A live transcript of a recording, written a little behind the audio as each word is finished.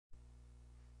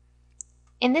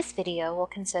In this video, we'll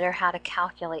consider how to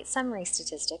calculate summary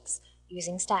statistics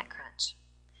using StatCrunch.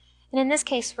 And in this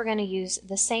case, we're going to use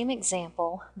the same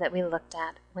example that we looked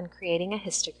at when creating a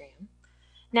histogram.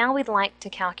 Now we'd like to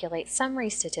calculate summary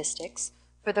statistics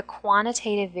for the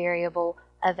quantitative variable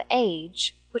of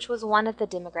age, which was one of the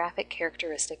demographic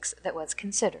characteristics that was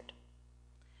considered.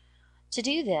 To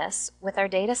do this, with our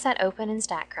data set open in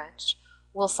StatCrunch,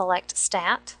 we'll select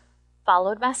Stat,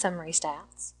 followed by Summary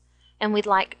Stats, and we'd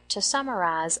like to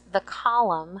summarize the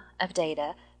column of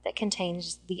data that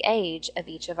contains the age of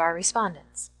each of our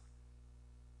respondents.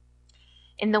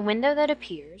 In the window that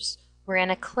appears, we're going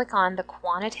to click on the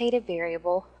quantitative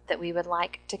variable that we would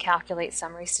like to calculate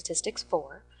summary statistics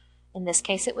for. In this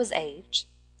case, it was age.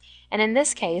 And in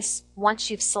this case, once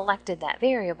you've selected that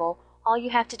variable, all you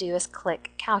have to do is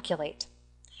click Calculate.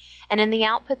 And in the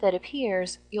output that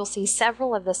appears, you'll see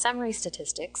several of the summary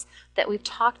statistics that we've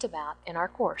talked about in our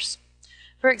course.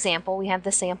 For example, we have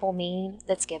the sample mean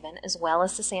that's given as well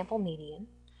as the sample median.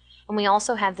 And we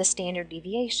also have the standard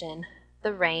deviation,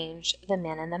 the range, the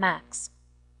min, and the max.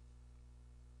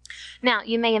 Now,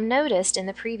 you may have noticed in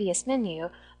the previous menu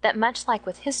that much like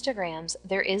with histograms,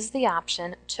 there is the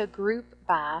option to group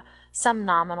by some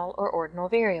nominal or ordinal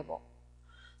variable.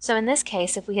 So in this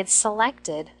case, if we had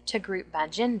selected to group by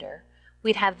gender,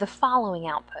 we'd have the following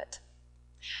output.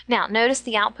 Now, notice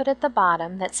the output at the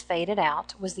bottom that's faded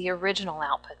out was the original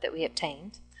output that we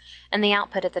obtained, and the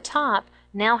output at the top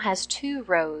now has two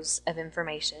rows of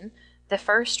information. The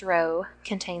first row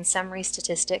contains summary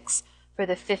statistics for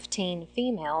the 15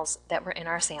 females that were in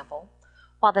our sample,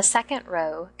 while the second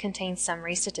row contains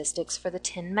summary statistics for the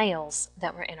 10 males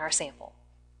that were in our sample.